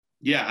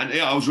Yeah, and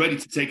yeah, I was ready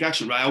to take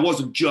action, right? I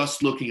wasn't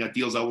just looking at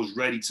deals. I was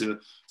ready to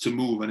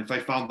move. And if I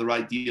found the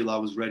right deal, I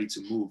was ready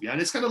to move. Yeah.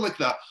 And it's kind of like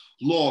that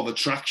law of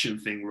attraction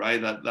thing,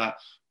 right? That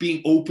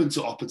being open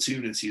to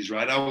opportunities,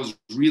 right? I was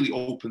really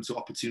open to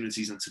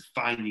opportunities and to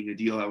finding a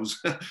deal. I was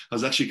I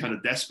was actually kind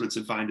of desperate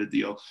to find a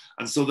deal.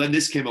 And so then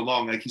this came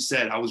along, like you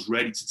said, I was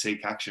ready to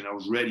take action. I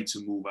was ready to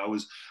move.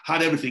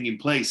 Had everything in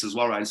place as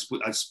well, right?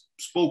 I'd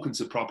spoken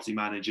to property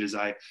managers.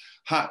 I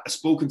had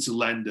spoken to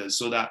lenders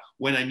so that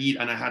when I need,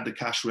 and I had the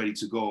cash ready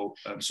to go.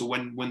 So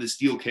when this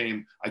deal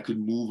came, I could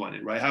move on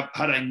it, right?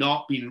 Had I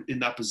not been in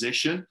that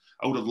position,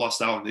 I would have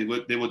lost out, and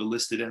they would have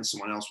listed it and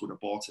someone else would have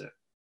bought it.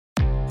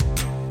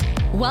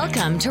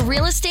 Welcome to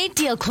Real Estate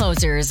Deal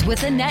Closers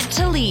with Annette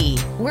Talley,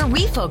 where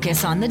we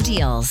focus on the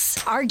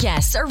deals. Our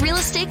guests are real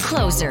estate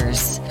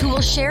closers who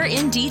will share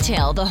in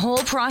detail the whole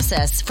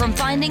process from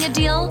finding a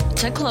deal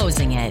to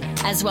closing it,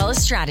 as well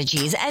as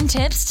strategies and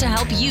tips to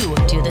help you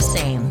do the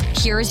same.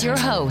 Here's your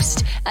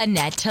host,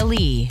 Annette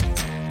Talley.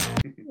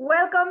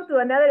 Welcome to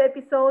another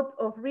episode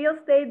of Real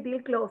Estate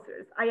Deal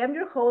Closers. I am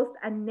your host,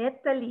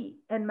 Annette Talley,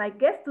 and my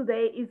guest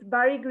today is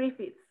Barry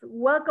Griffiths.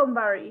 Welcome,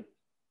 Barry.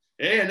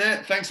 Hey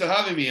Annette, thanks for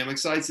having me. I'm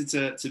excited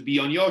to be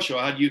on your show.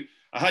 I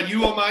had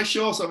you on my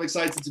show, so I'm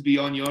excited to be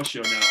on your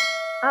show now.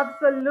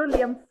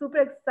 Absolutely. I'm super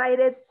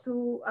excited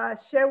to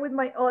share with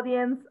my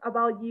audience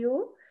about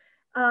you.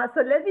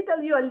 So let me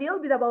tell you a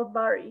little bit about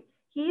Barry.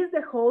 He is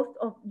the host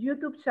of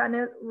YouTube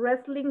channel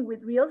Wrestling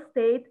with Real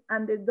Estate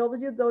and the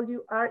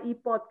WWRE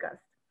podcast,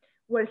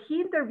 where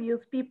he interviews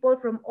people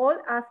from all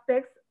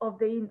aspects of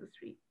the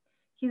industry.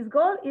 His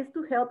goal is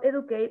to help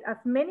educate as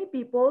many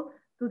people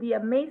to the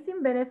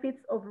amazing benefits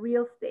of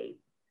real estate.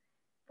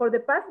 For the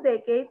past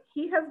decade,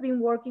 he has been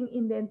working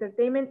in the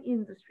entertainment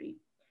industry.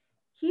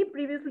 He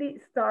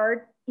previously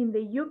starred in the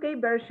UK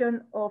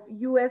version of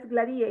US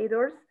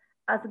Gladiators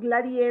as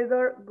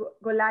Gladiator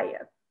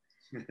Goliath.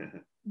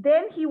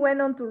 Then he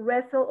went on to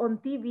wrestle on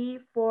TV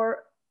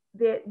for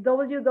the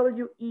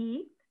WWE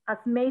as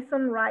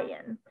Mason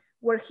Ryan,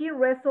 where he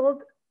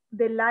wrestled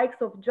the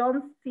likes of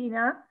John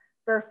Cena,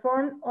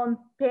 performed on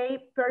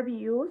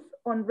pay-per-views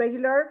on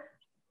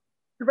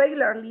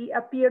regularly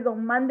appeared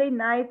on Monday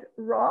Night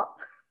Raw.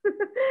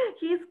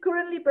 He is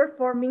currently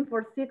performing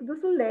for Cirque du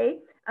Soleil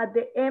at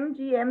the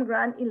MGM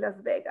Grand in Las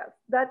Vegas.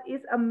 That is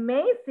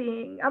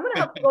amazing. I'm going to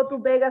have to go to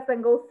Vegas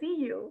and go see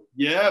you.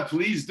 Yeah,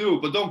 please do.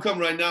 But don't come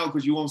right now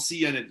because you won't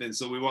see anything.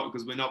 So we won't,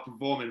 because we're not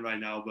performing right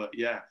now. But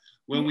yeah,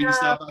 when we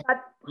start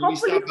back,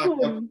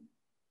 soon.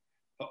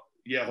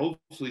 Yeah,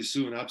 hopefully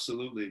soon.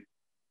 Absolutely.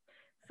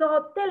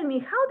 So tell me,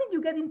 how did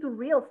you get into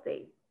real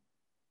estate?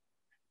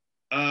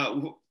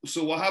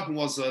 So what happened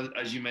was,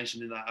 as you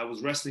mentioned, in that I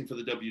was wrestling for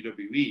the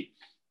WWE,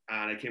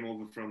 and I came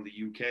over from the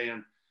UK,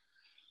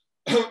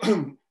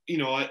 and you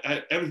know,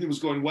 everything was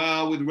going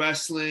well with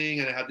wrestling,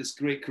 and I had this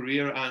great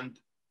career, and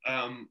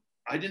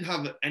I didn't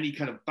have any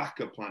kind of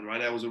backup plan,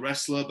 right? I was a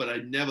wrestler, but I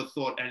never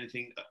thought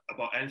anything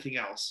about anything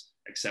else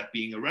except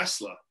being a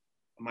wrestler.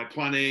 My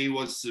plan A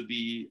was to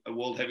be a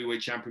world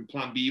heavyweight champion.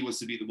 Plan B was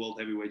to be the world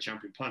heavyweight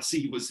champion. Plan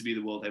C was to be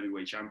the world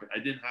heavyweight champion. I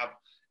didn't have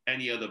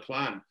any other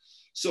plan.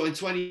 So in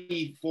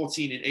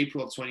 2014, in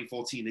April of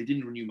 2014, they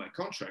didn't renew my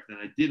contract, and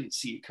I didn't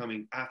see it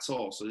coming at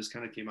all. So this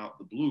kind of came out of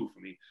the blue for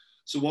me.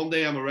 So one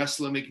day I'm a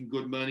wrestler making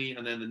good money,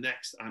 and then the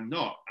next I'm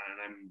not, and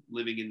I'm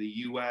living in the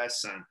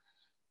US, and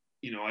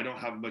you know, I don't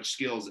have much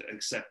skills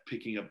except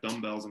picking up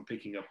dumbbells and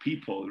picking up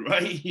people,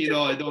 right? You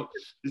know,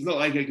 it's not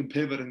like I can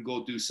pivot and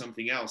go do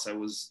something else. I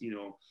was, you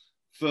know,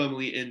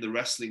 firmly in the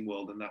wrestling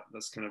world, and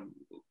that's kind of,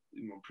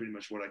 you know, pretty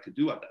much what I could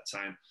do at that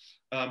time.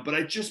 But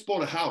I just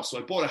bought a house. So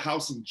I bought a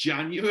house in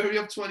January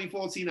of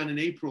 2014, and in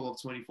April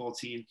of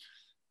 2014,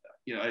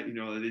 you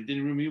know, they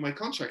didn't renew my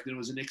contract, and it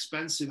was an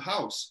expensive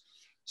house.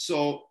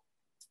 So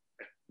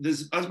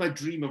as my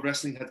dream of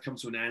wrestling had come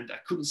to an end, I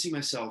couldn't see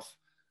myself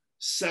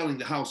selling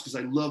the house because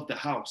I loved the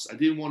house. I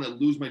didn't want to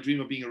lose my dream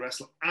of being a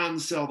wrestler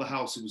and sell the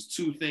house. It was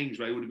two things,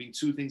 right? It would have been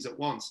two things at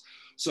once.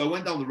 So I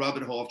went down the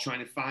rabbit hole of trying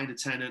to find a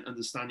tenant,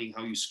 understanding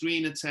how you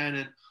screen a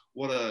tenant,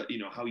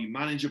 how you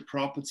manage a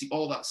property,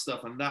 all that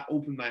stuff. And that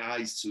opened my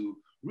eyes to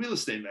real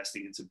estate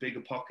investing, into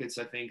bigger pockets,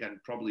 I think,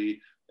 and probably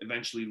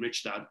eventually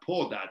rich dad,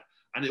 poor dad.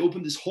 And it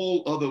opened this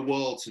whole other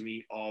world to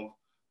me of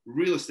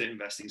real estate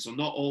investing. So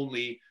not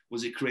only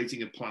was it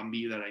creating a plan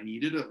B that I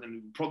needed, and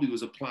it probably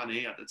was a plan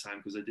A at the time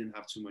because I didn't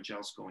have too much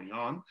else going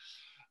on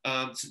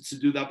to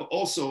do that, but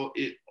also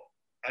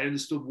I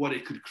understood what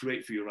it could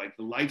create for you, right?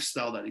 The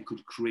lifestyle that it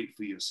could create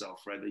for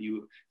yourself, right? That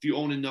if you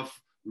own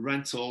enough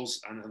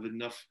rentals and have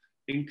enough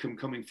income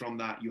coming from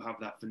that, you have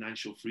that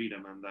financial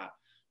freedom, and that,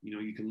 you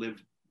know, you can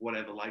live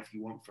whatever life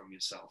you want from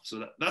yourself.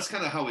 So that's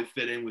kind of how it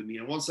fit in with me.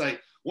 And once I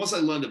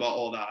learned about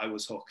all that, I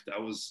was hooked. I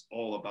was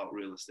all about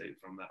real estate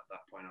from that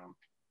point on.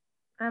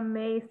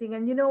 Amazing.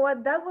 And you know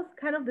what? That was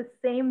kind of the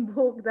same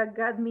book that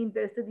got me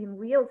interested in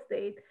real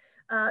estate,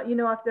 you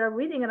know, after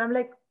reading. And I'm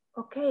like,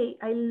 okay,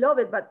 I love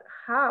it, but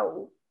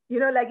how? You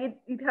know, like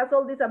it has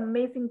all this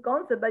amazing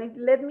concept, but it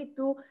led me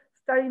to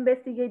start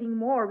investigating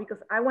more because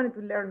I wanted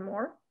to learn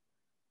more.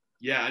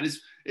 Yeah, and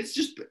it's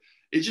just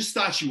it just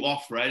starts you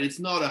off, right? It's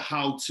not a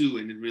how-to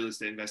in real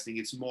estate investing.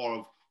 It's more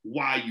of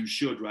why you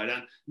should, right?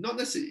 And not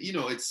necessarily, you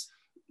know, it's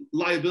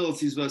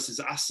liabilities versus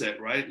asset,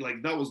 right?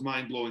 Like that was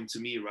mind-blowing to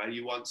me, right?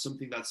 You want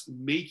something that's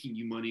making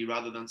you money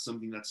rather than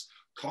something that's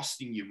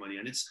costing you money.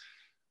 And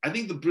I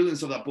think the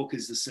brilliance of that book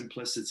is the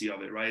simplicity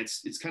of it, right?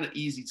 It's kind of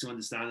easy to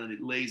understand, and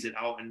it lays it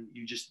out, and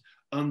you just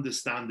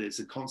understand it. It's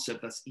a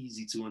concept that's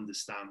easy to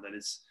understand, and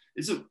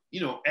it's a,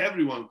 you know,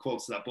 everyone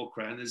quotes that book,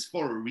 right? And it's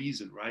for a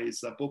reason, right?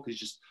 It's that book is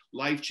just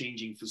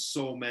life-changing for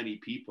so many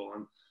people,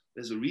 and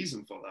there's a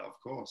reason for that, of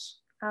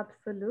course.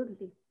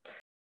 Absolutely.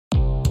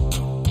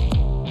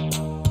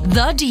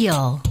 The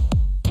Deal.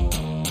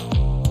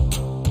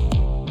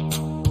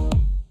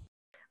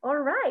 All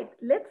right,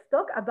 let's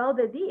talk about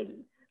the deal.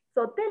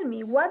 So tell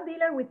me, what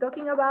deal are we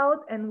talking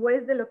about, and where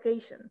is the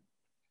location?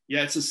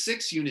 Yeah, it's a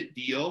 6-unit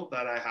deal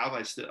that I have.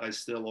 I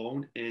still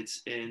own.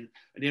 It's in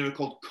an area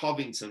called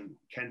Covington,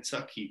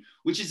 Kentucky,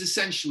 which is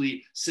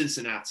essentially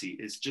Cincinnati.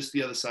 It's just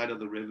the other side of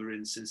the river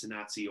in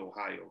Cincinnati,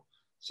 Ohio.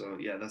 So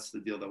yeah, that's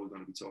the deal that we're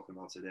going to be talking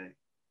about today.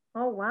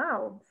 Oh,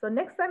 wow. So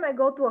next time I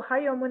go to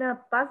Ohio, I'm going to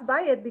pass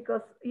by it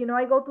because, you know,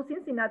 I go to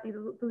Cincinnati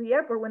to the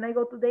airport when I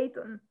go to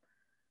Dayton.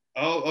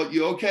 Oh,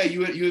 you okay?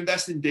 You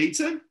invest in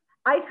Dayton?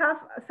 I have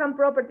some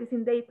properties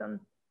in Dayton.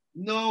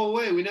 No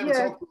way. We never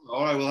talked.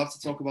 All right, we'll have to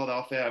talk about that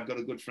off air. I've got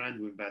a good friend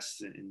who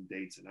invests in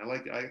Dayton.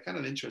 I'm kind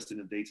of interested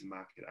in the Dayton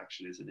market.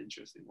 Actually, is an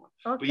interesting one.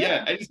 Okay. But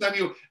yeah,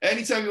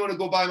 anytime you want to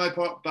go by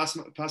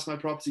pass my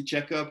property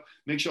checkup,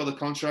 make sure the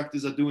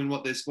contractors are doing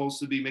what they're supposed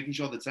to be, making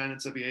sure the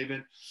tenants are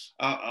behaving.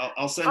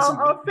 I'll send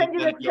I'll send you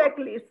the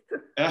checklist.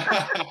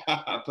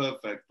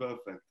 Perfect.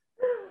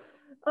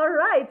 All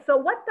right. So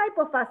what type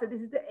of asset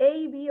is it? The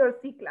A, B, or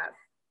C class?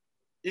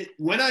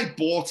 When I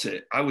bought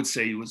it, I would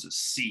say it was a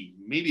C,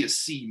 maybe a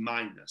C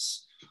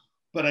minus,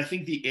 but I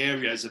think the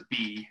area is a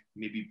B,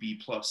 maybe B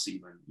plus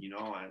even, you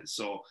know.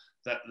 So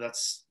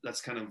that's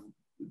kind of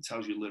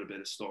tells you a little bit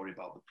of story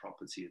about the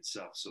property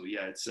itself. So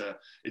yeah, it's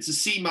a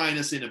C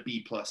minus in a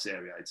B plus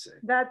area, I'd say.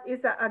 That is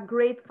a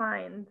great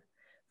find.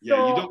 Yeah,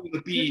 so, you don't want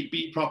a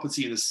B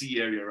property in a C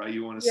area, right?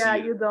 You want to see. Yeah,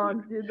 you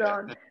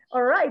don't.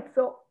 All right.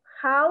 So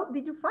how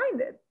did you find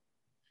it?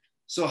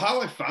 So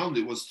how I found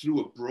it was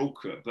through a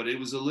broker, but it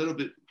was a little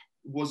bit,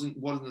 wasn't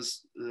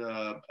as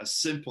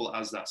simple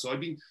as that. So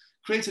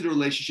created a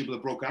relationship with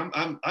a broker.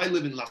 I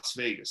live in Las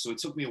Vegas, so it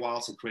took me a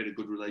while to create a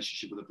good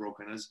relationship with a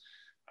broker. And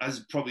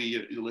as probably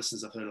your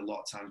listeners have heard a lot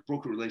of times,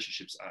 broker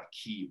relationships are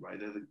key, right?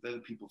 They're the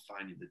people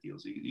finding the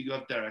deals. You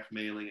have direct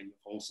mailing and you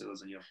have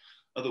wholesalers and you have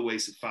other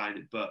ways to find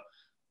it, but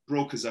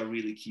brokers are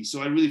really key.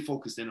 So I really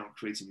focused in on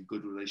creating a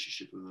good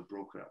relationship with a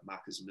broker at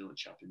Marcus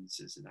Millichap in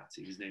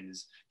Cincinnati. His name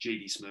is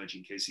JD Smurge,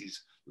 in case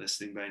he's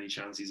listening by any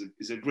chance.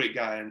 He's a great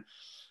guy. And,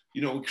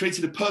 you know, we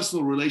created a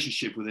personal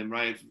relationship with him,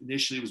 right?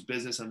 Initially it was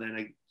business, and then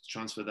I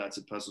transferred that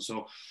to personal.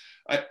 So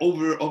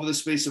over the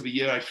space of a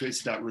year, I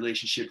created that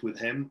relationship with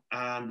him,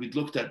 and we'd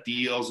looked at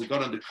deals. We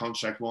got under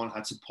contract one,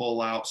 had to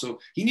pull out. So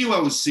he knew I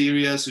was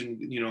serious, and,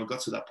 you know,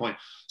 got to that point.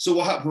 So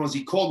what happened was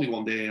he called me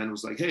one day and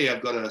was like, hey,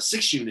 I've got a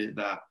 6-unit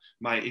that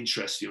might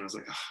interest you. And I was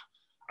like,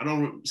 I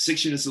don't,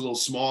 6 units is a little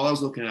small. I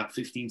was looking at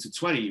 15 to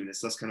 20 units.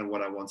 That's kind of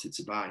what I wanted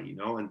to buy, you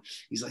know? And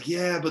he's like,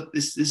 yeah, but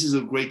this is a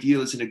great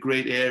deal. It's in a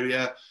great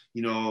area.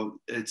 You know,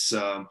 it's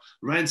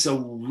rents are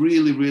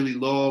really, really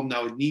low.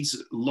 Now it needs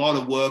a lot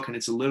of work and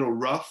it's a little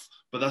rough,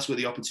 but that's where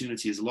the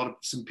opportunity is.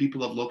 Some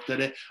people have looked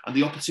at it, and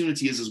the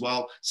opportunity is as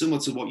well, similar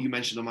to what you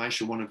mentioned on my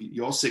show, one of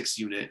your 6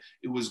 unit,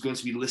 it was going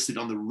to be listed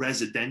on the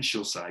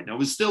residential side. Now it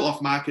was still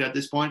off market at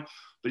this point,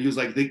 but he was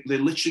like, they're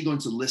literally going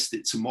to list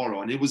it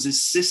tomorrow. And it was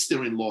his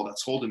sister-in-law that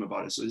told him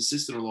about it. So his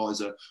sister-in-law is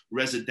a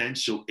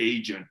residential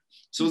agent.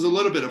 So there's a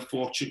little bit of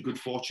good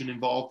fortune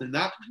involved in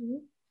that. Mm-hmm.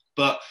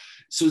 But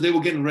so they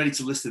were getting ready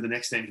to list it the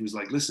next day. And he was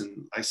like,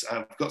 listen,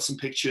 I've got some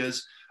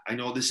pictures. I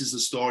know this is the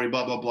story,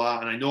 blah, blah, blah.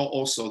 And I know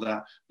also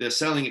that they're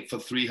selling it for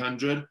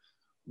 300.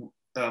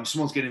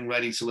 Someone's getting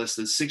ready to list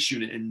a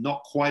 6-unit in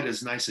not quite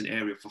as nice an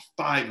area for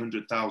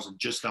 500,000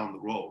 just down the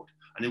road.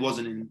 And it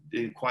wasn't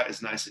in quite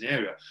as nice an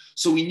area.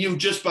 So we knew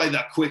just by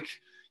that quick,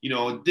 you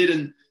know,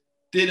 didn't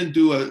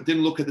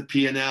look at the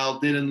P&L,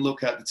 didn't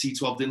look at the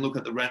T12, didn't look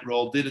at the rent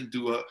roll, didn't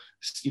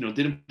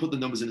put the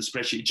numbers in a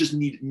spreadsheet. It just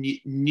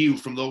knew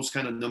from those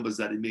kind of numbers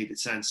that it made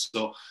sense.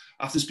 So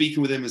after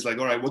speaking with him, it's like,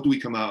 all right, what do we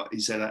come out?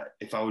 He said,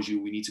 if I was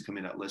you, we need to come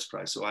in at list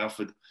price. So I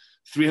offered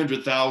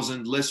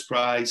 300,000 list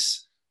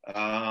price.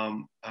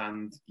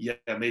 And yeah,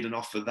 I made an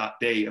offer that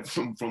day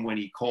from when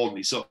he called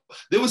me. So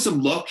there was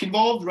some luck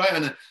involved, right?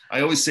 And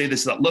I always say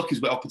this, that luck is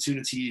where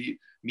opportunity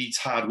meets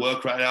hard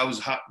work, right? I was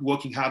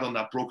working hard on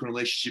that broken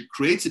relationship,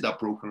 created that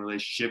broken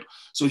relationship.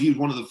 So he was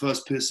one of the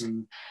first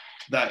person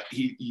that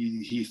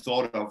he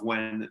thought of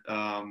when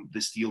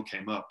this deal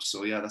came up.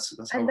 So yeah, that's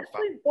how. And that's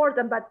so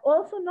important, but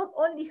also not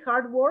only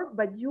hard work,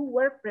 but you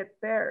were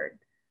prepared.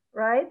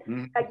 Right?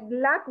 Mm-hmm. Like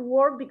luck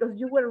worked because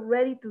you were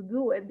ready to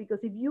do it. Because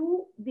if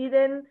you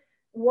didn't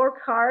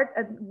work hard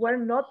and were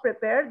not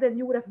prepared, then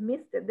you would have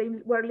missed it. They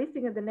were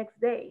listing it the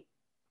next day.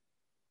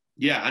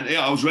 Yeah, and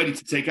yeah, I was ready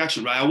to take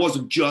action, right? I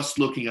wasn't just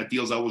looking at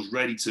deals. I was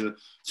ready to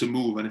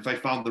move. And if I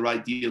found the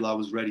right deal, I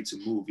was ready to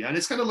move. Yeah. And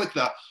it's kind of like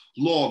that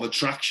law of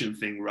attraction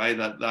thing, right?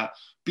 That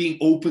being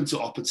open to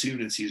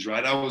opportunities,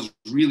 right? I was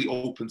really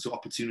open to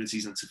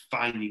opportunities and to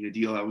finding a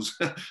deal. I was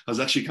I was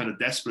actually kind of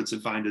desperate to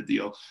find a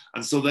deal.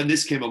 And so then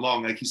this came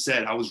along, like you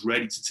said, I was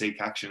ready to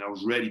take action. I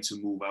was ready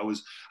to move.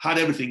 Had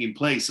everything in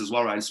place as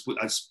well, right?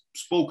 I've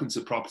spoken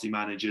to property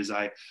managers.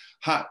 I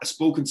had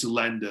spoken to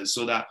lenders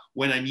so that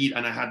when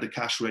I had the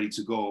cash ready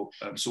to go.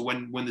 So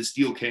when this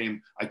deal came,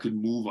 I could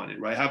move on it,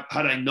 right?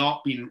 Had I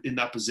not been in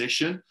that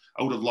position,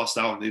 I would have lost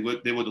out, and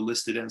they would have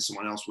listed it and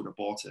someone else would have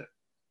bought it.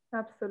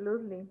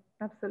 Absolutely,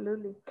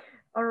 absolutely.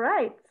 All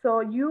right,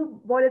 so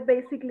you bought it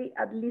basically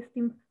at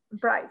listing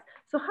price.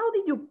 So how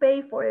did you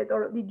pay for it,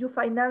 or did you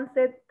finance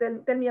it?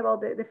 Tell me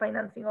about the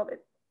financing of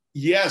it.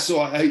 Yeah, so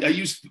I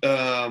used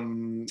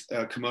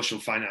commercial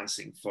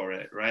financing for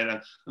it,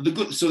 right?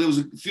 So there was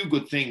a few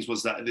good things.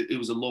 Was that it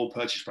was a low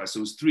purchase price, so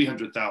it was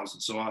 300,000.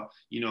 So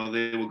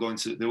they were going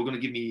to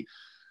give me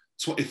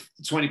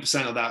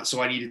 20% of that,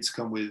 so I needed to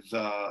come with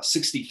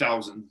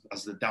 60,000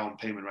 as the down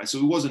payment, right? So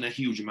it wasn't a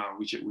huge amount,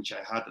 which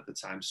I had at the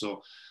time.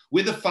 So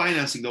with the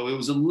financing though, it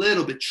was a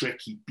little bit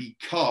tricky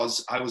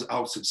because I was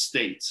out of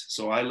state.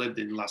 So I lived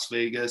in Las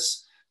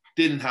Vegas,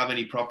 didn't have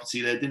any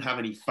property there, didn't have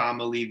any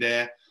family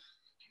there.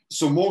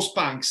 So most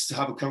banks, to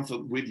have a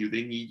comfort with you,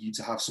 they need you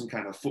to have some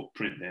kind of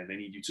footprint there. They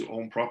need you to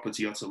own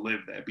property or to live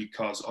there,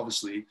 because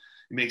obviously it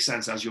makes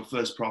sense as your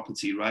first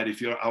property, right?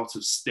 If you're out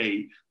of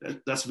state,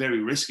 that's very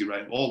risky,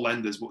 right? All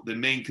lenders, the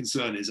main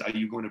concern is, are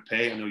you going to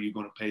pay, and are you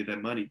going to pay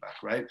their money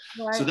back, right?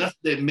 So that's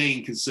their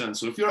main concern.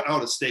 So if you're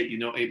out of state, you're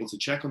not able to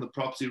check on the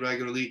property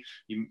regularly,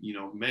 you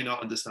may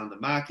not understand the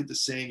market the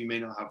same, you may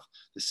not have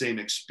the same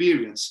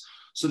experience.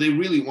 So they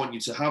really want you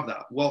to have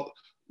that. Well,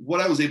 what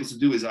I was able to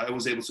do is I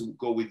was able to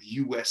go with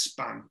US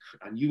Bank,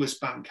 and US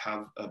Bank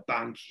have a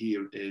bank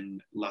here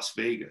in Las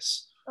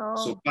Vegas. Oh.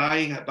 So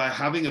by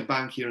having a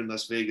bank here in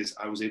Las Vegas,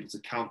 I was able to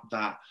count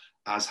that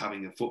as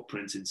having a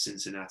footprint in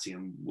Cincinnati.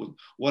 And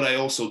what I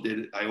also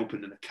did, I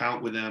opened an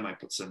account with them. I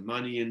put some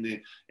money in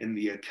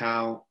the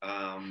account.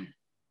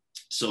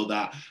 So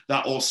that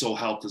also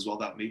helped as well.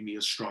 That made me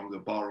a stronger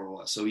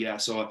borrower. So yeah,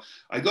 so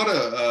I got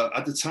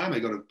at the time I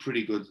got a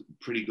pretty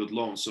good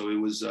loan. So it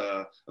was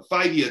a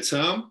 5-year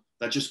term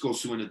that just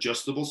goes to an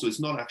adjustable. So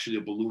it's not actually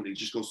a balloon. It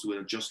just goes to an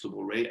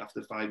adjustable rate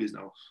after 5 years.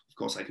 Now, of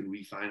course, I can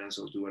refinance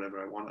or do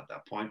whatever I want at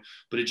that point,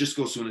 but it just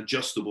goes to an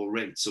adjustable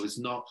rate. So it's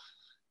not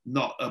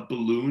a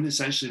balloon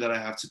essentially that I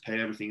have to pay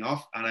everything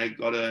off. And I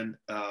got an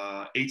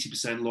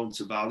 80% loan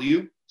to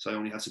value. So I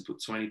only had to put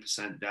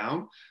 20%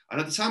 down. And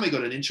at the time I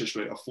got an interest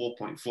rate of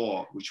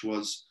 4.4, which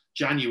was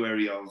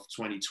January of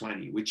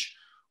 2020, which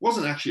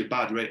wasn't actually a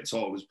bad rate at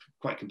all. It was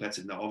quite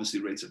competitive. Now,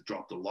 obviously rates have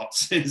dropped a lot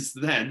since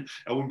then.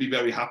 I wouldn't be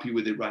very happy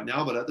with it right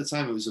now, but at the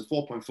time it was a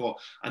 4.4.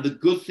 And the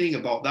good thing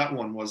about that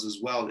one was as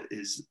well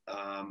is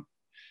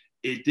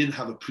it didn't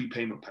have a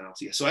prepayment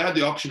penalty. So I had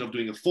the option of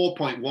doing a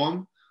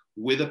 4.1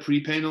 with a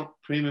prepayment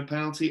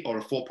penalty, or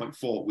a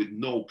 4.4 with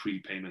no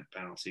prepayment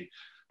penalty.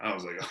 I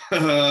was like,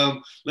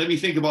 let me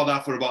think about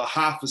that for about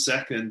half a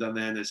second. And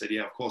then I said,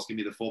 yeah, of course, give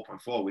me the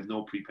 4.4 with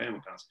no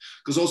prepayment penalty.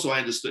 Because also I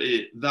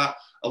understood that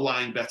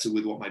aligned better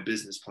with what my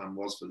business plan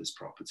was for this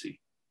property.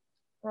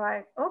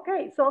 Right.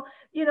 Okay. So,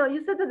 you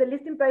said that the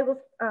listing price was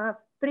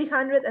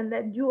 300 and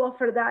then you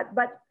offer that.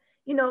 But,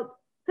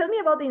 tell me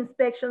about the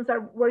inspections.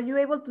 Were you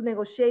able to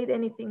negotiate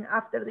anything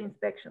after the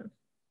inspections?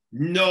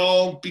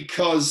 No,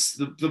 because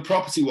the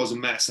property was a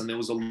mess and there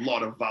was a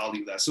lot of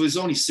value there. So it's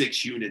only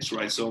 6 units,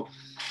 right? So,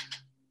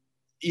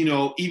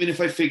 even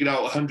if I figured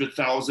out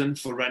 100,000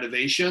 for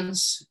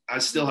renovations, I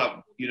still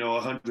have,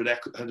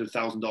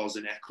 $100,000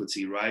 in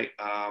equity, right?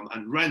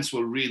 And rents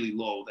were really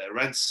low there.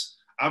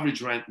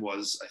 Average rent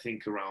was, I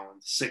think,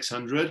 around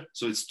 600.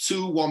 So it's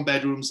 2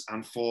 1-bedrooms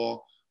and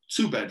 4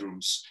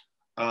 2-bedrooms.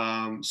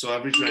 So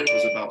average rent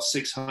was about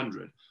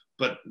 600,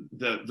 but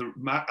the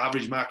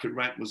average market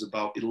rent was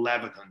about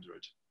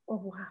 1,100.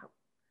 Oh, wow.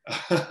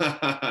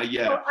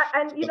 Yeah. So,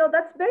 and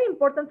that's very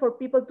important for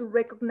people to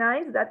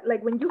recognize that,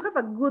 like, when you have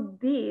a good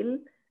deal,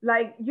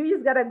 like, you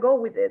just gotta go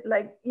with it.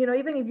 Like,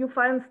 even if you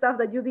find stuff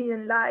that you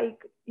didn't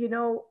like,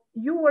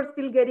 you were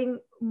still getting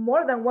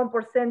more than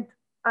 1%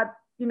 at,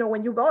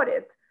 when you got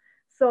it.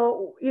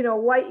 So,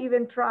 why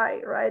even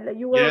try, right? Like,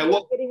 you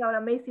were getting an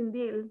amazing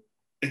deal.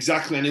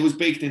 Exactly, and it was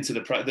baked into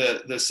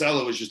the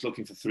seller was just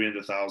looking for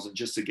 300,000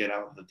 just to get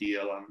out of the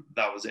deal, and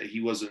that was it. He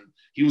was a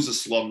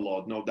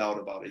slumlord, no doubt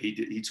about it.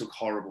 He took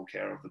horrible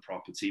care of the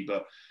property,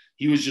 but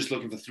he was just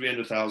looking for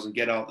 300,000,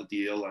 get out the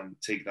deal, and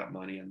take that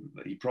money. And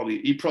he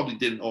probably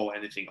didn't owe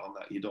anything on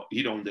that.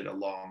 He'd owned it a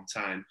long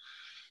time,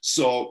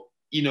 so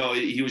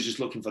he was just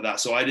looking for that.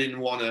 So I didn't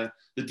want to.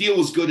 The deal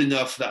was good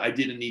enough that I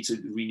didn't need to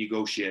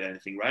renegotiate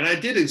anything, right? And I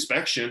did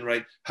inspection,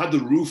 right? Had the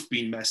roof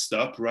been messed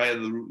up, right?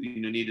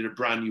 Needed a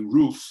brand new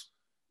roof,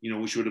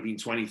 which would have been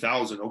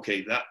 20,000.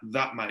 Okay,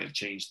 that might have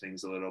changed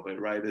things a little bit,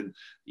 right? And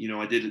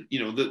I did,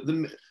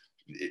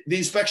 the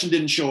inspection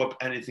didn't show up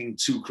anything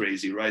too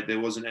crazy, right? There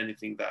wasn't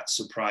anything that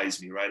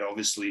surprised me, right?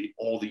 Obviously,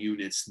 all the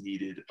units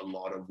needed a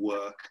lot of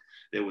work.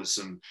 There was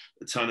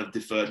a ton of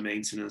deferred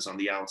maintenance on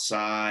the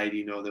outside.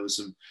 You know, there was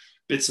some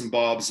bits and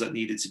bobs that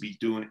needed to be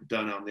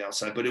done on the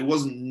outside, but it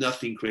wasn't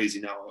nothing crazy.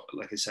 Now,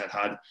 like I said,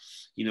 had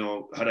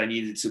I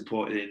needed to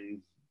put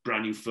in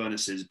brand new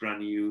furnaces, brand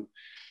new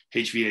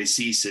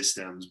HVAC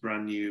systems,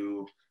 brand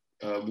new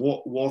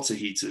water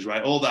heaters,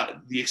 right? All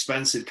that, the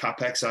expensive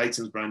CapEx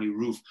items, brand new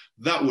roof,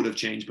 that would have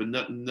changed, but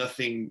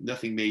nothing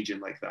major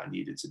like that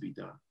needed to be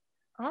done.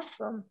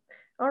 Awesome.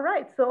 All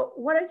right. So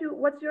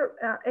what's your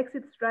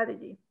exit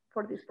strategy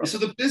for this project?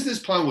 So the business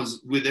plan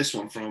was with this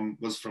one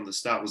was from the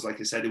start, was, like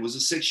I said, it was a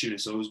 6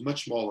 unit, so it was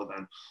much smaller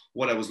than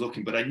what I was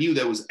looking, but I knew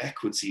there was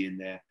equity in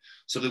there.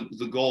 So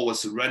the goal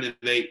was to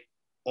renovate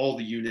all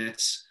the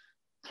units,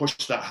 push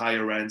that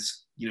higher rent,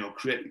 you know,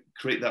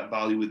 create that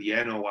value with the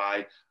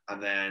NOI,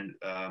 and then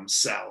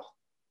sell.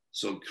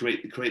 So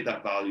create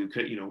that value.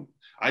 You know,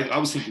 I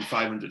was thinking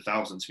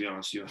 500,000, to be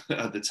honest with you,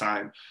 at the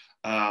time,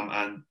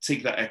 and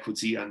take that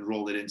equity and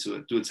roll it into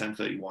it, do a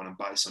 1031 and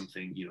buy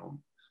something, you know,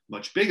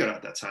 much bigger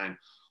at that time.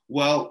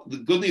 Well, the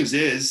good news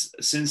is,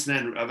 since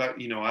then,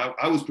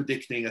 I was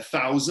predicting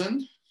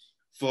 1,000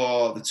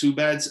 for the 2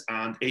 beds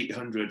and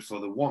 800 for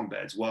the 1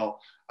 beds. Well,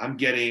 I'm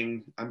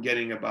getting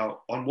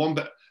about on one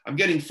bed. I'm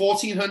getting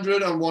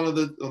 1,400 on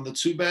on the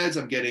 2 beds.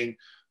 I'm getting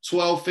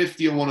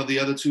 1,250 on one of the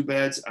other 2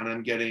 beds, and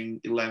I'm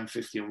getting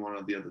 1,150 on one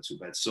of the other 2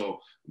 beds. So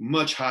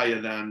much higher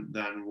than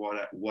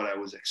what I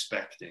was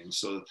expecting.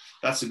 So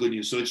that's the good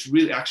news. So it's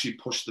really actually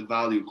pushed the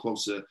value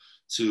closer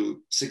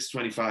to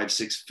 625,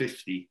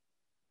 650.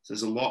 So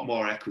there's a lot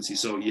more equity.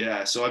 So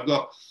yeah, so I've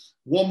got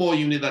 1 more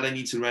unit that I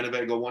need to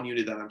renovate. I've got 1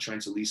 unit that I'm trying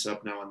to lease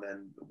up now, and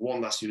then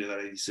 1 last unit that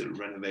I need to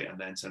renovate and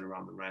then turn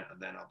around the rent,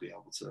 and then I'll be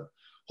able to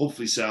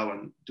hopefully sell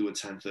and do a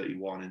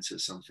 1031 into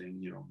something,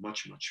 you know,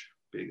 much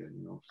bigger,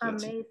 you know.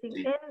 Amazing.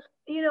 And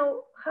you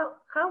know,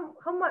 how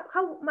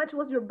much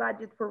was your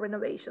budget for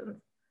renovations?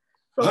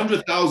 So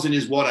 100,000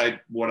 is what I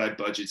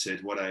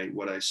budgeted, what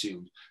I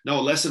assumed. Now,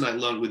 a lesson I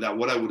learned with that,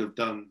 what I would have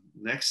done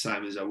next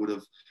time is I would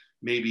have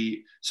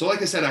maybe, so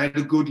like I said, I had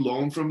a good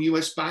loan from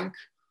US Bank,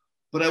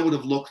 but I would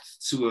have looked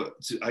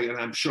and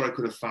I'm sure I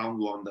could have found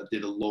one that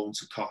did a loan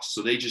to cost.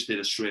 So they just did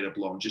a straight up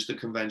loan, just a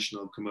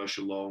conventional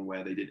commercial loan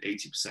where they did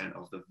 80%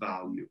 of the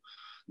value.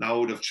 Now I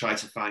would have tried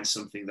to find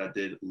something that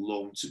did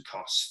loan to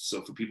cost.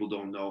 So for people who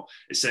don't know,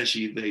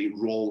 essentially they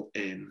roll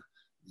in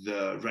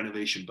the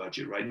renovation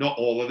budget, right? Not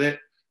all of it.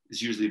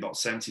 It's usually about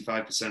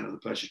 75% of the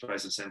purchase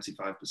price and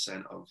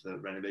 75% of the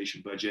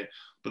renovation budget.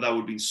 But that would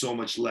have been so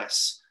much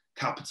less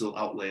capital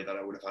outlay that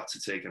I would have had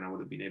to take, and I would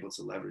have been able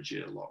to leverage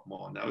it a lot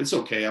more. Now it's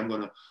okay. I'm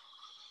gonna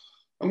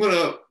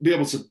be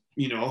able to,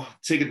 you know,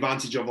 take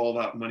advantage of all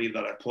that money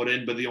that I put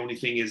in. But the only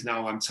thing is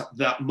now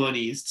that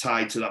money is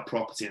tied to that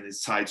property and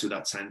it's tied to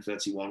that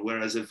 1031.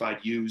 Whereas if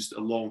I'd used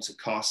a loan to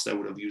cost, I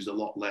would have used a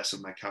lot less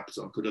of my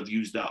capital. I could have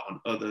used that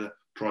on other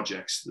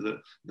projects.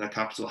 That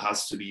capital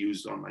has to be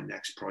used on my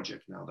next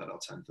project now that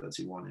I'll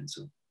 1031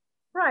 into.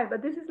 Right,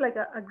 but this is like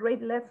a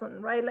great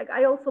lesson, right? Like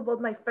I also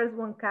bought my first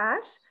one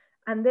cash,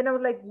 and then I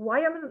was like,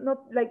 why am I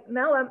not, like,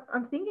 now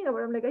I'm thinking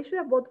about it, I'm like, I should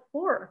have bought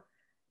 4,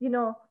 you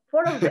know,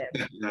 4 of them,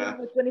 yeah.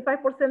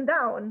 25%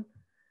 down.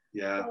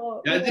 Yeah.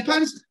 So, yeah, it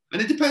depends.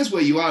 And it depends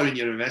where you are in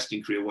your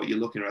investing career, what you're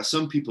looking at.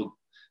 Some people,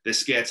 they're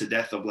scared to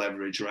death of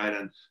leverage, right?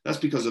 And that's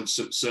because of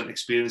certain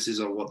experiences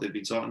or what they've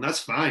been taught. And that's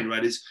fine,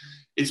 right?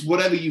 It's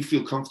whatever you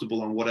feel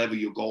comfortable on, whatever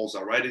your goals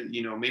are, right? And,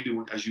 you know, maybe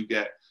as you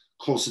get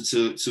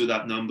closer to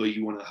that number,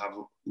 you want to have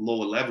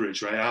lower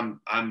leverage, right?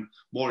 I'm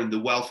more in the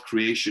wealth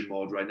creation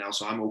mode right now.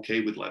 So I'm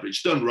okay with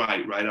leverage done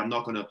right? I'm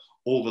not going to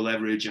over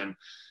leverage and,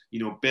 you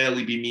know,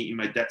 barely be meeting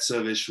my debt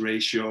service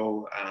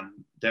ratio and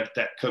debt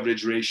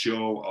coverage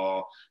ratio,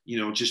 or, you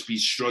know, just be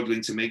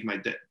struggling to make my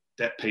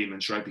debt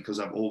payments, right? Because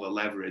I've over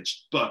leveraged,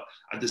 but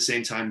at the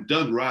same time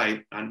done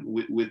right. And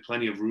with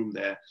plenty of room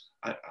there,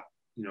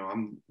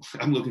 I'm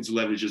looking to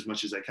leverage as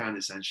much as I can,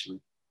 essentially.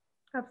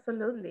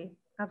 Absolutely.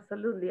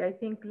 I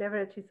think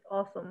leverage is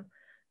awesome.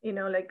 You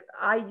know, like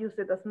I use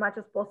it as much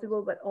as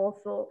possible, but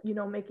also, you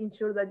know, making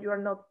sure that you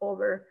are not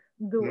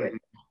overdo it,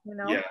 you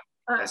know? Yeah,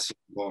 that's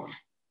important.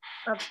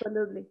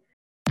 Absolutely.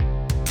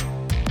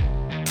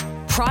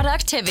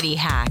 Productivity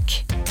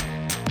hack.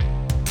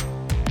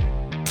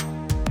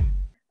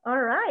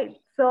 All right.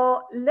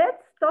 So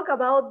let's talk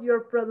about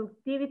your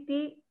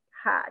productivity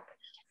hack.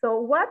 So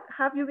what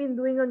have you been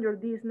doing on your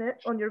business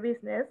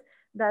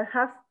that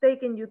has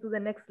taken you to the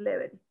next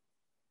level?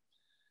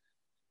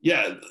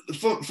 Yeah,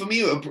 for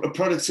me, a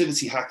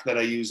productivity hack that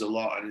I use a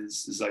lot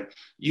is like,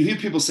 you hear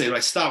people say,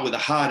 right, start with the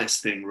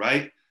hardest thing,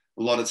 right?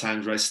 A lot of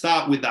times, right?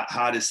 Start with that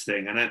hardest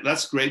thing. And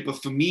that's great.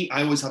 But for me,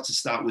 I always have to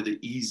start with the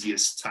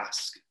easiest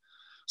task.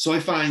 So I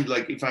find,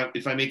 like, if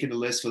I'm making a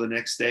list for the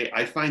next day,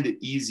 I find the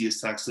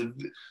easiest task,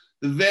 the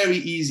very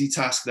easy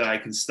task that I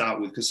can start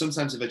with. Because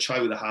sometimes if I try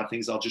with the hard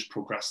things, I'll just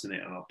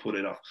procrastinate and I'll put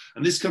it off.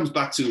 And this comes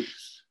back to,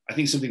 I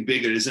think something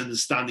bigger is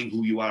understanding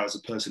who you are as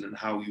a person and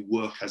how you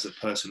work as a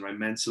person, right?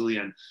 Mentally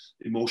and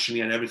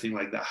emotionally and everything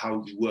like that,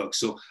 how you work.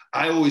 So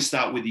I always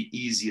start with the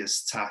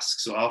easiest task.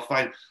 So I'll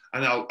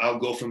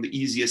go from the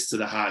easiest to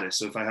the hardest.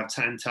 So if I have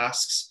 10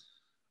 tasks,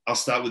 I'll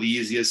start with the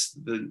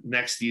easiest, the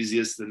next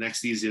easiest, the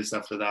next easiest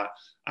after that.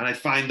 And I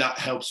find that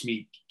helps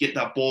me get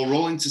that ball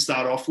rolling to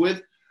start off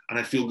with. And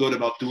I feel good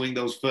about doing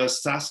those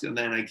first tasks, and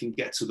then I can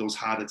get to those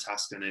harder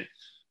tasks. And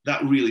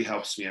that really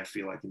helps me, I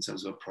feel like, in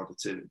terms of a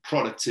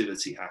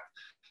productivity hack.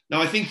 Now,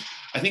 I think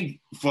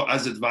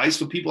as advice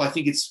for people, I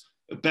think it's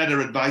a better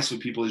advice for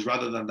people is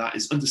rather than that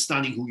is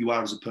understanding who you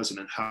are as a person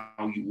and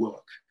how you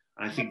work.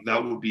 And I think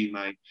that would be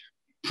my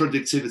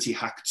productivity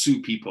hack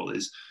to people,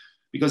 is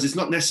because it's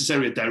not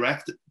necessarily a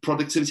direct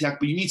productivity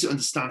hack, but you need to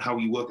understand how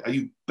you work. Are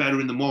you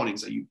better in the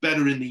mornings? Are you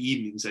better in the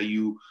evenings? Are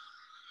you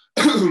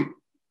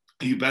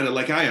better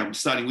like I am,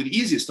 starting with the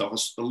easiest stuff?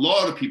 A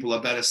lot of people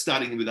are better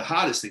starting with the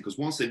hardest thing, because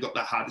once they've got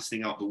that hardest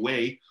thing out of the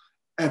way,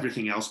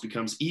 everything else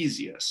becomes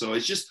easier. So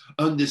it's just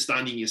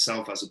understanding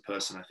yourself as a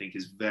person, I think,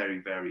 is very,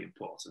 very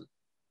important.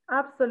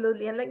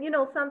 Absolutely. And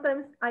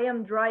sometimes I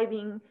am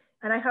driving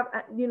and I have,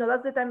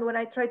 that's the time when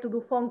I try to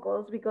do phone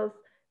calls, because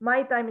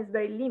my time is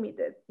very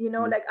limited.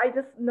 Like I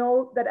just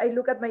know that I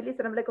look at my list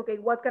and I'm like, okay,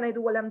 what can I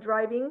do while I'm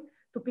driving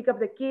to pick up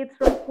the kids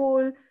from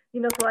school,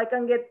 so I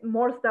can get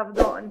more stuff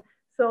done.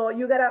 So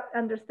you got to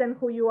understand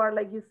who you are,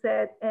 like you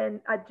said,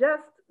 and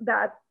adjust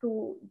that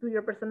to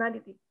your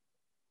personality.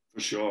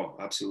 For sure.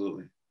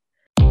 Absolutely.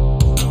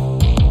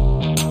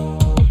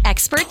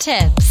 Expert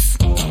tips.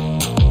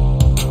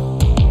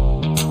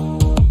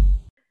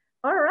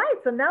 All right.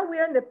 So now we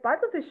are in the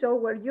part of the show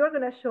where you're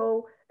going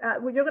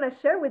to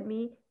share with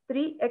me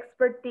 3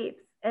 expert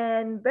tips.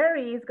 And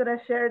Barry is going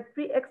to share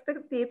 3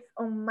 expert tips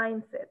on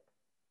mindset.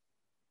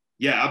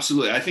 Yeah,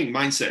 absolutely. I think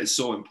mindset is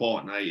so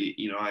important. I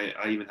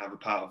even have a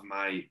part of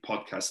my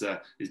podcast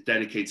that is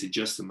dedicated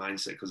just to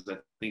mindset, because I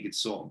think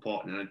it's so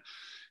important. And,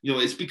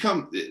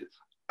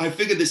 I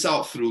figured this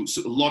out through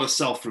a lot of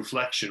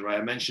self-reflection, right?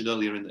 I mentioned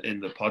earlier in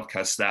the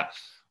podcast that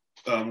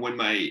when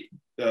my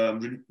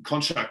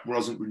contract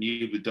wasn't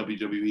renewed with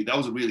WWE, that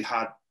was a really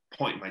hard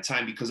point in my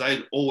time, because I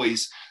had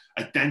always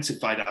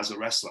identified as a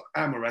wrestler.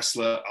 I'm a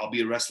wrestler. I'll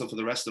be a wrestler for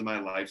the rest of my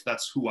life.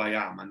 That's who I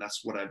am. And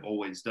that's what I've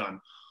always done.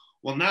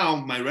 Well, now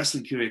my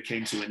wrestling career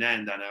came to an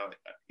end, and I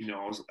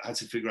had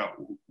to figure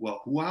out, well,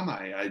 who am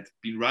I? I'd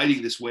been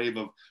riding this wave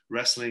of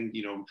wrestling,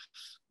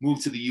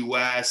 moved to the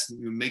US,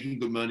 making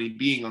good money,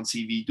 being on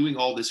TV, doing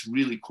all this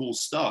really cool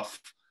stuff,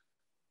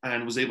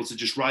 and was able to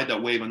just ride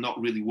that wave and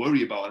not really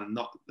worry about it and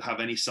not have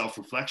any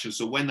self-reflection.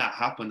 So when that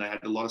happened, I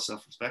had a lot of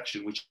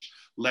self-reflection, which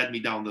led me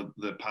down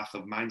the path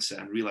of mindset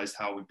and realized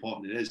how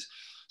important it is.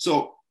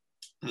 So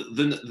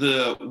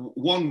the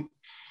one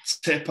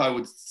tip I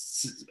would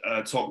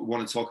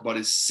want to talk about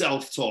is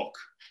self-talk.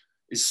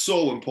 Is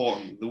so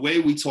important. The way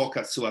we talk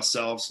to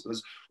ourselves,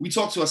 we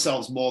talk to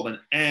ourselves more than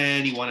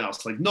anyone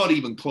else, like not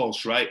even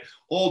close, right?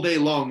 All day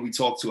long, we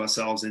talk to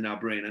ourselves in our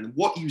brain, and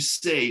what you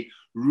say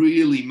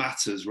really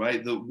matters,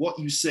 right? What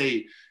you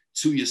say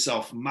to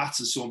yourself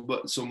matters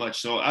so much.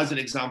 So as an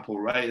example,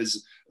 right,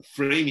 as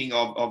framing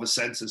of a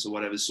sentence or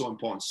whatever is so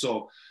important.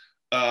 So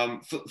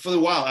for a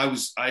while,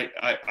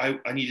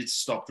 I needed to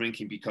stop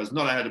drinking, because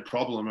not I had a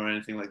problem or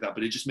anything like that,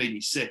 but it just made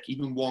me sick.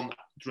 Even one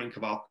drink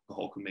of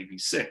alcohol can make me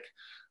sick.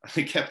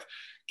 I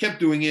kept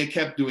doing it,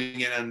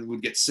 and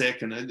would get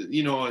sick, and and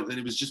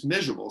it was just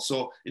miserable.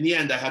 So in the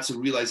end, I had to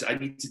realize I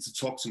needed to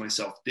talk to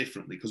myself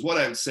differently, because what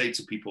I would say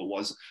to people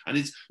was, and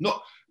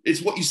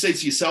it's what you say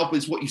to yourself, but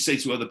it's what you say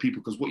to other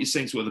people, because what you're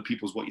saying to other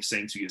people is what you're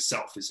saying to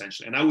yourself,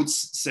 essentially. And I would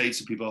say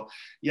to people,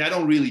 yeah, I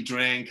don't really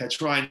drink. I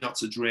try not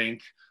to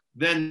drink.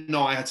 Then,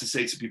 no, I had to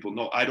say to people,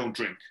 no, I don't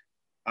drink.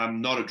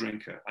 I'm not a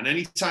drinker. And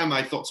anytime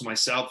I thought to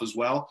myself as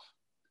well,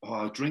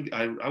 drink,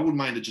 I wouldn't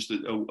mind just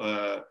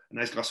a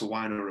nice glass of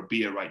wine or a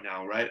beer right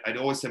now, right? I'd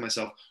always tell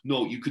myself,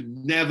 no, you could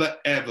never,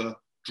 ever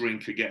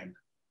drink again.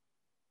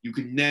 You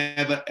could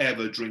never,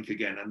 ever drink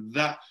again. And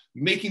that,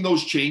 making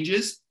those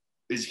changes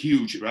is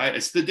huge, right?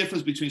 It's the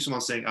difference between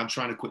someone saying, I'm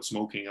trying to quit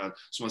smoking, and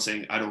someone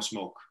saying, I don't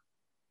smoke.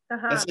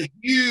 That's a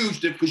huge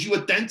difference, because you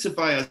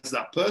identify as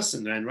that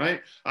person then,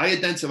 right? I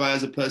identify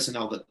as a person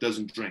now that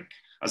doesn't drink.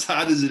 As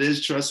hard as it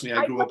is, trust me,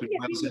 I grew up in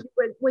Wales.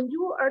 When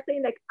you are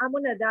saying, like, I'm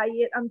on a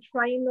diet, I'm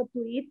trying not to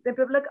eat, then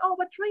people are like, oh,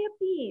 but try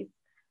a piece.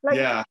 Like,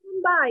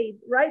 one bite,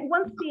 right?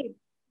 One sip.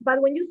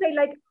 But when you say,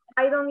 like,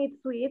 I don't eat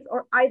sweets,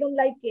 or I don't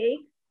like cake,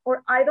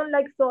 or I don't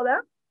like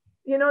soda,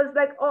 it's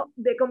like, oh,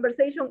 the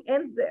conversation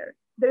ends there.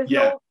 There's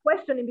no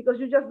questioning, because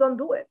you just don't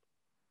do it.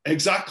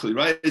 Exactly,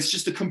 right? It's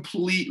just a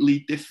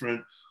completely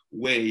different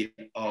way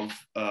of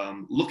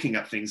looking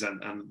at things,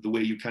 and the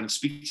way you kind of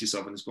speak to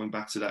yourself. And it's going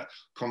back to that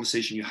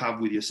conversation you have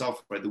with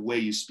yourself, right? The way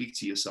you speak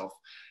to yourself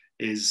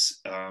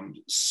is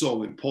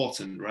so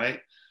important,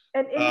 right?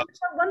 And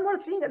one more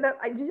thing that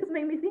you just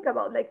made me think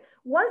about, like,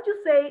 once you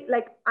say,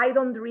 like, I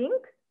don't drink,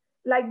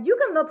 like, you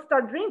cannot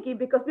start drinking,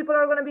 because people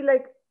are going to be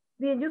like,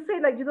 did you say,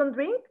 like, you don't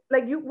drink?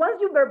 Like, once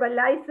you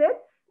verbalize it,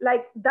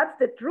 like, that's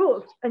the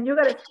truth, and you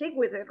got to stick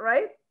with it,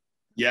 right?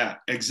 Yeah,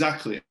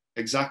 exactly.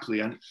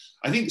 exactly. And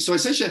I think, so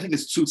essentially, I think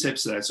there's two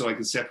tips there so I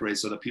can separate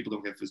so that people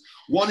don't get this.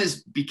 One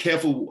is be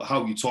careful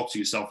how you talk to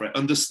yourself, right?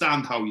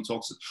 Understand how you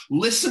talk to,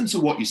 listen to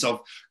what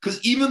yourself,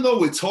 because even though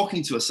we're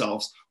talking to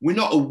ourselves, we're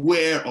not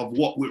aware of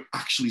what we're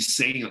actually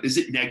saying. Is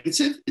it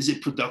negative? Is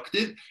it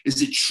productive?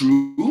 Is it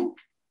true?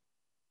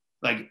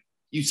 Like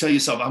you tell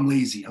yourself, I'm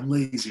lazy, I'm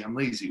lazy, I'm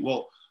lazy.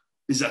 Well,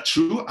 is that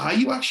true? Are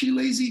you actually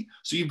lazy?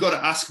 So you've got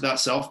to ask that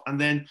self. And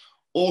then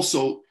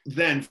also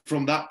then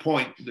from that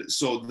point,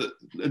 so the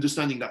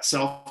understanding that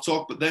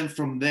self-talk, but then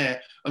from there,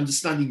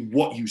 understanding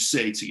what you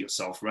say to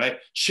yourself, right?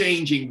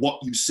 Changing what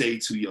you say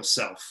to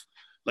yourself.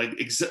 Like,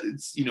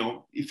 you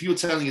know, if you're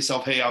telling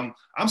yourself, hey, I'm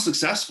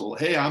successful,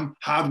 hey, I'm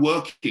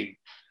hardworking,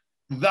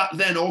 that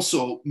then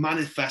also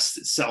manifests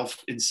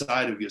itself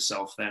inside of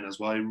yourself then as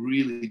well. It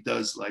really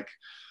does like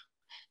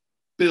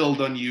build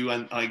on you,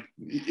 and like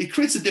it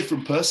creates a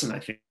different person, I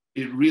think.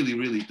 It really,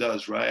 really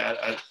does,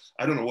 right?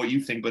 I don't know what you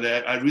think, but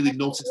I really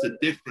noticed the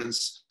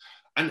difference.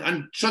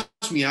 And trust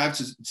me, I have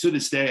to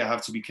this day, I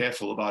have to be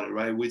careful about it,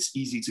 right? It's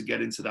easy to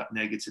get into that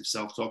negative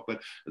self-talk,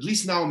 but at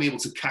least now I'm able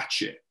to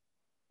catch it.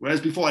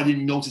 Whereas before I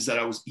didn't notice that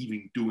I was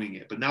even doing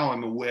it, but now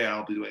I'm aware.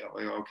 I'll be like,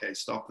 okay,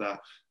 stop that,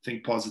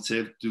 think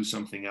positive, do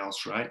something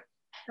else, right?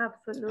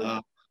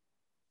 Absolutely.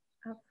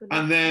 Absolutely.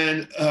 And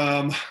then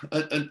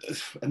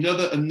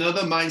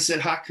another mindset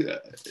hack.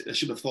 I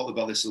should have thought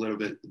about this a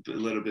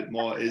little bit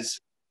more. Is,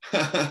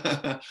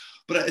 but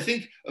I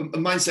think a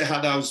mindset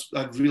hack that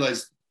I've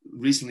realized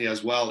recently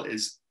as well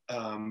is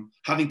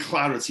having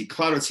clarity.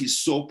 Clarity is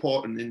so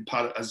important in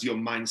part as your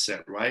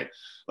mindset, right?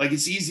 Like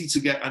it's easy to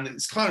get, and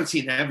it's clarity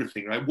in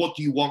everything, right? What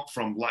do you want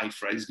from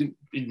life, right?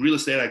 In real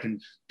estate, I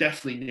can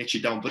definitely niche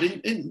it down, but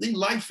in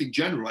life in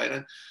general, right?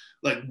 And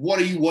like, what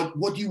do you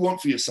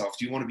want for yourself?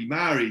 Do you want to be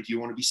married? Do you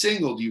want to be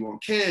single? Do you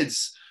want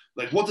kids?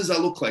 Like, what does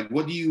that look like?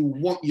 What do you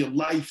want your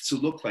life to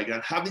look like?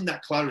 And having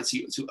that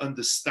clarity to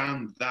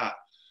understand that,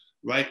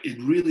 right?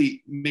 It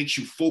really makes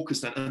you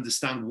focus and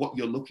understand what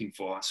you're looking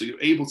for. So you're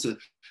able to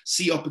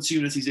see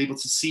opportunities, able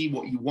to see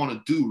what you want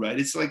to do, right?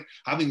 It's like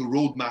having a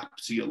roadmap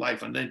to your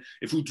life. And then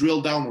if we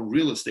drill down on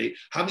real estate,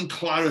 having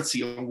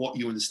clarity on what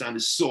you understand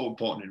is so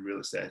important in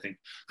real estate, I think,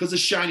 because the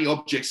shiny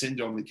object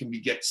syndrome, it can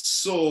get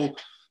so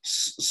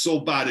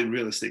bad in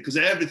real estate, because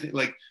everything,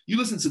 like you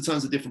listen to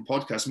tons of different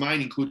podcasts, mine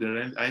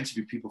included. I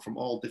interview people from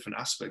all different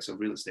aspects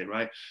of real estate,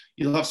 right?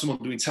 You'll have someone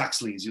doing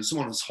tax liens,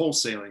 someone who's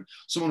wholesaling,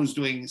 someone who's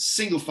doing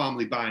single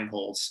family buy and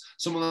holds,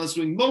 someone that's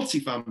doing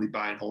multi-family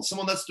buy and holds,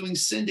 someone that's doing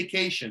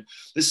syndication.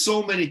 There's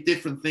so many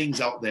different things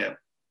out there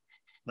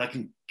that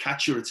can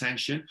catch your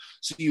attention.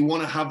 So you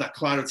want to have that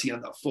clarity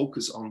and that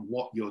focus on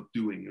what you're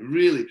doing.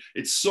 Really,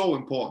 it's so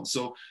important.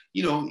 So,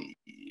 you know,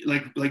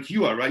 like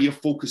you are, right? You're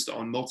focused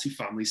on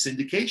multifamily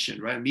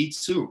syndication, right? Me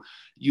too.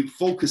 You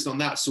focused on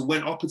that. So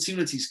when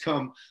opportunities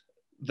come,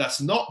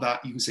 that's not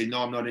that, you can say, no,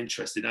 I'm not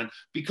interested. And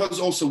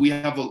because also we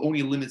have only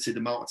a limited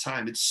amount of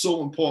time, it's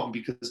so important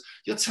because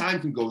your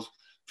time can go,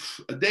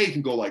 a day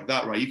can go like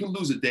that, right? You can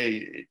lose a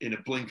day in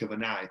a blink of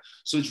an eye.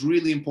 So it's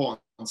really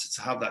important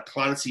to have that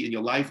clarity in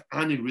your life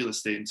and in real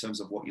estate in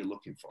terms of what you're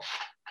looking for.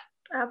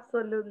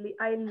 Absolutely.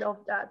 I love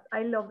that.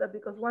 I love that,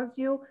 because once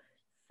you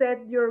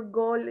set your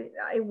goal,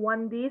 I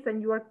want this,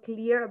 and you are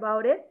clear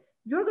about it,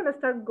 you're going to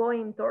start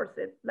going towards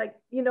it. Like,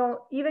 you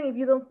know, even if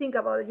you don't think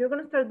about it, you're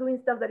going to start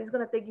doing stuff that is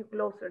going to take you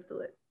closer to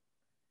it.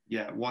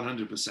 Yeah,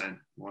 100%.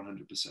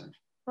 100%.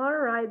 All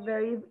right,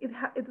 Barry. It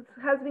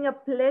has been a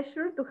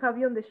pleasure to have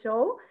you on the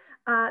show.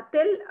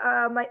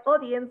 Tell my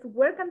audience,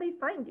 where can they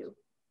find you?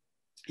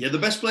 Yeah, the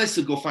best place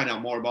to go find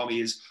out more about me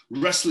is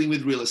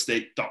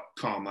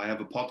wrestlingwithrealestate.com. I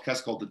have a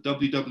podcast called the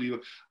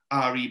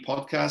WWRE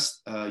Podcast,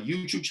 a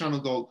YouTube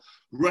channel called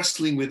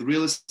Wrestling with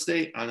Real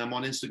Estate, and I'm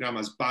on Instagram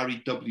as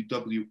Barry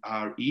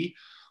WWRE,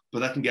 but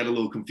that can get a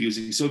little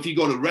confusing. So if you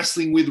go to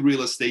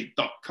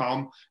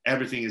wrestlingwithrealestate.com,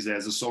 everything is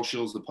there. The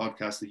socials, the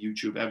podcast, the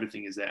YouTube,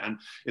 everything is there. And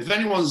if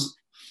anyone's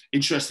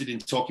interested in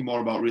talking more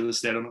about real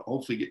estate, and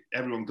hopefully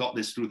everyone got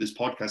this through this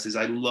podcast, is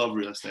I love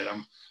real estate.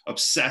 I'm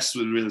obsessed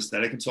with real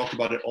estate. I can talk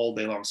about it all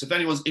day long. So if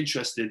anyone's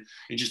interested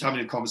in just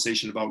having a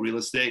conversation about real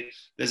estate,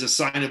 there's a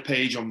sign-up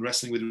page on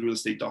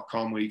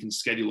wrestlingwithrealestate.com where you can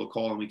schedule a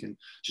call and we can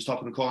just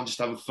hop on a call and just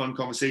have a fun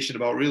conversation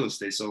about real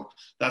estate. So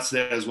that's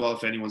there as well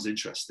if anyone's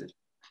interested.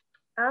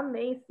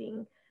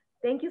 Amazing.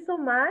 Thank you so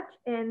much.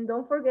 And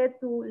don't forget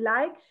to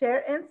like,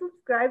 share, and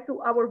subscribe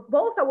to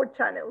both our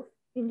channels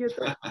in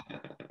YouTube.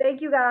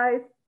 Thank you,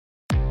 guys.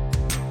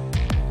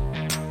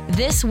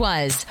 This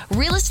was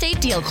Real Estate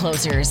Deal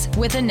Closers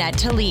with Annette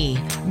Talley,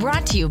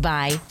 brought to you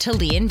by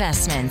Talley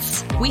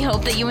Investments. We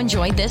hope that you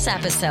enjoyed this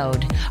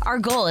episode. Our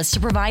goal is to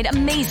provide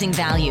amazing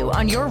value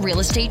on your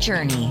real estate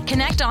journey.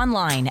 Connect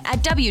online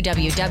at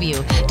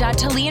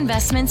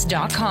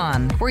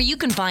www.talleyinvestments.com, where you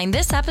can find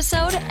this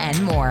episode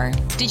and more.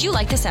 Did you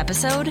like this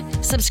episode?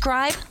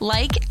 Subscribe,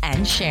 like,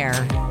 and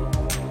share.